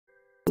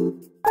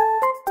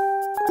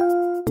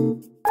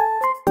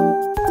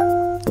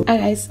Hi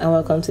guys, and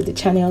welcome to the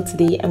channel.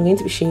 Today I'm going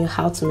to be showing you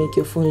how to make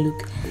your phone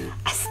look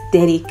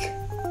aesthetically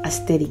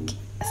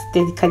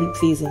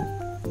pleasing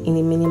in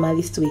a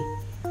minimalist way.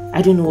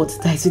 I don't know what to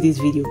title this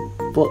video,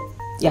 but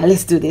yeah,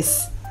 let's do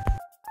this.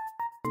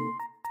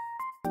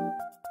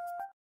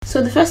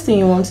 So the first thing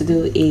you want to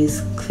do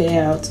is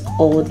clear out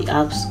all the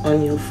apps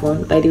on your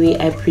phone. By the way,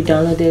 I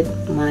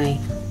pre-downloaded my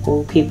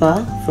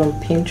wallpaper from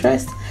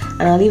Pinterest,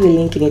 and I'll leave a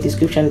link in the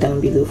description down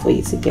below for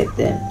you to get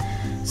them.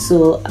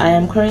 So I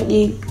am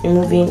currently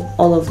removing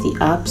all of the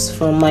apps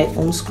from my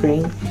home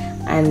screen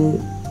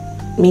and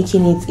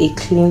making it a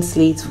clean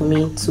slate for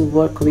me to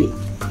work with.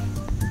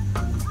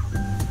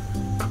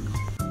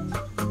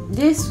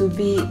 This will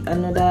be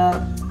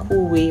another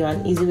cool way or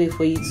an easy way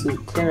for you to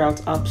clear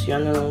out apps you are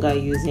no longer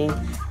using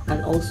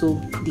and also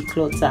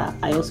declutter.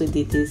 I also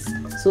did this.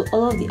 So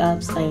all of the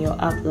apps are in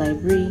your app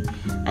library,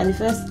 and the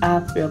first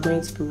app we are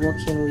going to be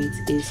working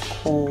with is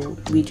called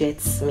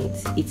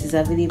Widgetsmith. It is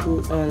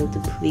available on the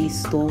Play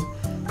Store,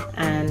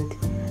 and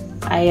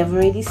I have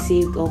already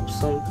saved up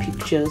some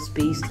pictures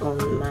based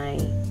on my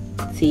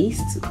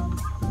taste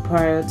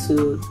prior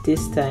to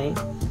this time.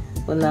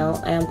 But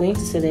now I am going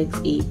to select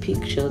a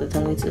picture that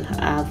I'm going to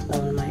have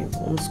on my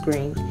home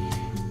screen,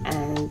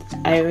 and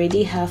I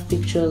already have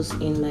pictures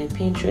in my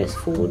Pinterest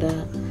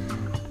folder,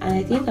 and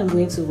I think I'm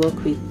going to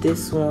work with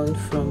this one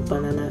from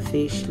Banana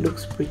Fish.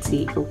 Looks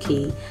pretty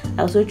okay.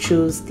 I also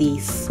chose the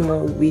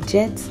small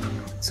widget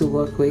to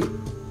work with.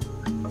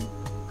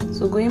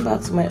 So going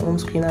back to my home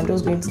screen, I'm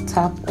just going to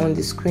tap on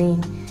the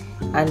screen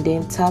and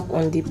then tap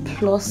on the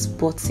plus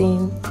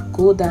button,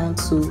 go down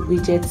to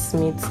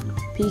Widgetsmith,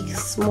 pick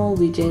small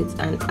widget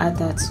and add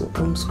that to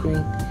home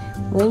screen.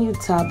 When you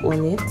tap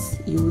on it,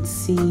 you would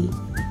see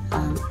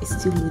it's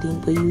still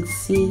loading, but you would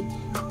see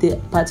the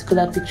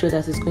particular picture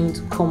that is going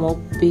to come up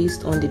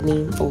based on the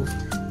name of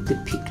the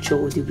picture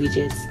or the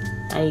widget,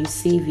 and you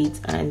save it,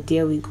 and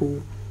there we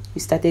go.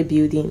 You started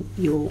building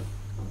your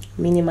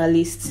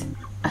minimalist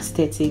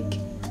aesthetic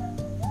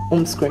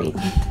home screen.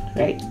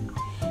 Right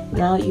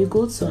now you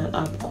go to an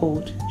app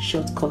called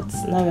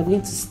Shortcuts. Now we're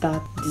going to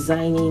start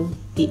designing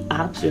the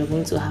apps we're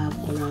going to have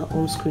on our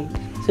home screen.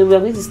 So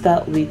we're going to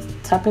start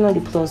with tapping on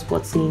the plus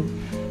button,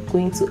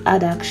 going to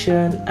add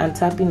action and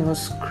tapping on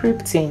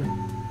scripting,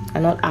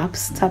 and not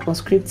apps. Tap on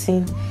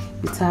scripting,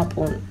 you tap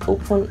on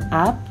open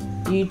app,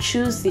 you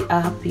choose the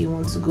app you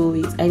want to go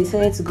with. I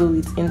decided to go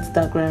with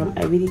Instagram.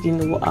 I really didn't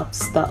know what app to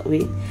start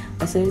with. I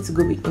decided to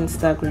go with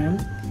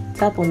Instagram.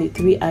 Tap on the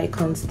three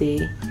icons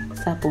there,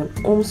 tap on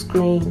home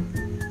screen,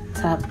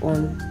 tap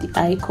on the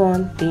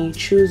icon, then you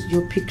choose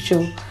your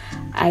picture.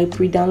 I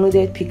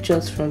pre-downloaded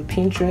pictures from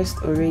Pinterest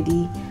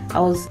already. I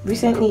was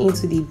recently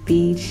into the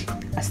beige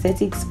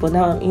aesthetics, but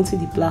now I'm into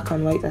the black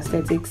and white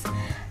aesthetics,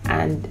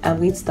 and I'm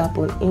going to tap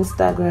on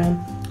Instagram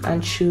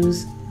and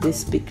choose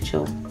this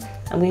picture.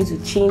 I'm going to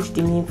change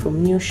the name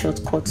from New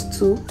Shortcut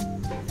 2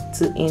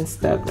 to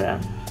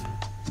Instagram.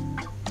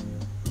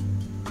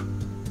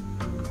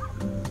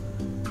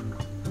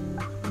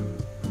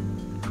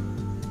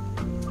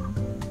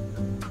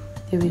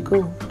 There we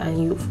go,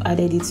 and you've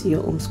added it to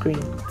your home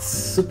screen. It's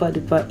super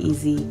duper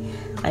easy,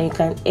 and you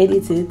can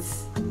edit it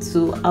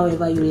to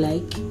however you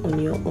like on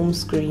your home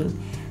screen.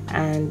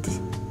 And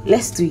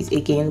let's do it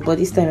again, but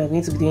this time I'm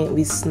going to be doing it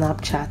with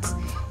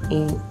Snapchat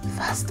in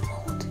fast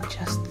mode,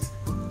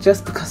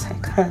 just because I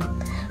can.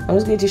 I'm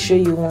just going to show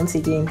you once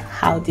again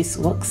how this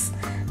works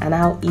and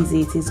how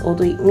easy it is,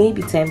 although it may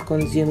be time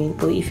consuming,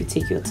 but if you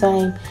take your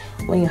time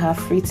when you have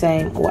free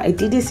time. Or I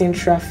did this in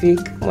traffic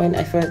when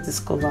I first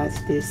discovered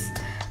this,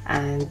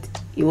 and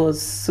it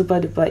was super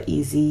duper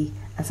easy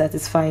and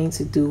satisfying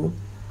to do,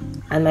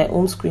 and my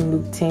home screen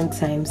looked 10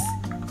 times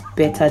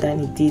better than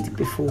it did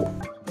before.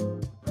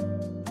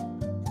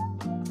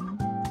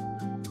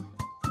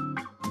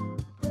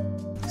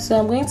 So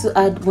I'm going to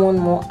add one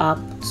more app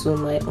to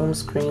my home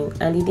screen,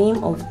 and the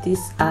name of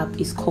this app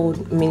is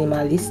called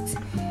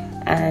Minimalist,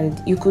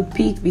 and you could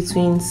pick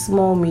between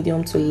small,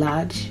 medium to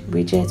large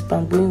widget, but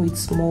I'm going with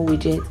small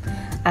widget.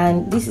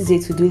 And this is a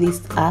to-do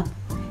list app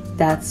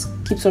that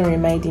keeps on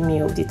reminding me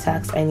of the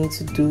tasks I need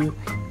to do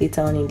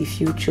later on in the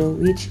future,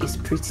 which is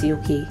pretty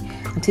okay.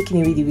 I'm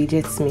taking away the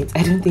Widgetsmith.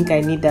 I don't think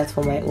I need that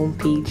for my own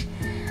page.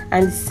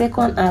 And the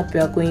second app we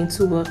are going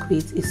to work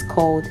with is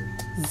called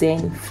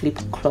Zen Flip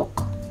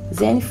Clock.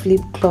 Zen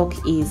Flip Clock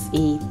is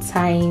a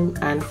time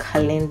and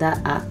calendar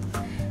app,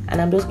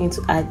 and I'm just going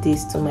to add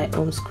this to my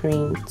home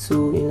screen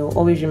to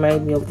always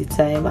remind me of the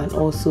time and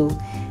also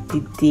the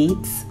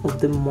dates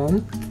of the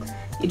month.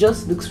 It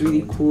just looks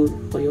really cool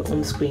for your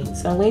home screen.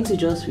 So I'm going to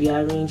just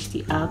rearrange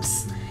the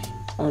apps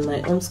on my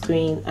home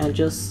screen and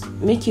just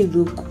make it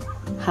look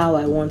how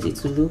I want it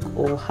to look,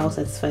 or how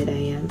satisfied I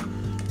am.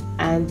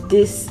 And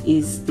this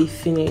is the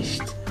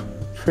finished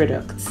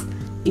product.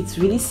 It's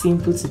really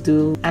simple to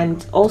do,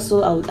 and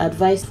also I would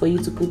advise for you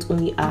to put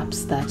only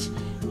apps that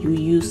you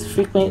use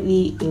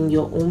frequently in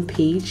your own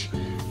page,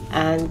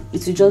 and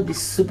it will just be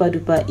super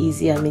duper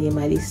easy and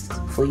minimalist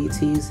for you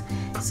to use.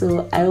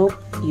 So I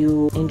hope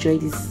you enjoy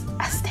this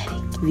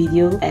aesthetic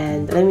video,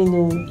 and let me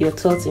know your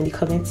thoughts in the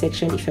comment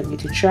section if you're going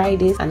to try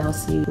this, and I'll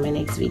see you in my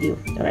next video.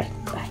 All right,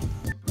 bye.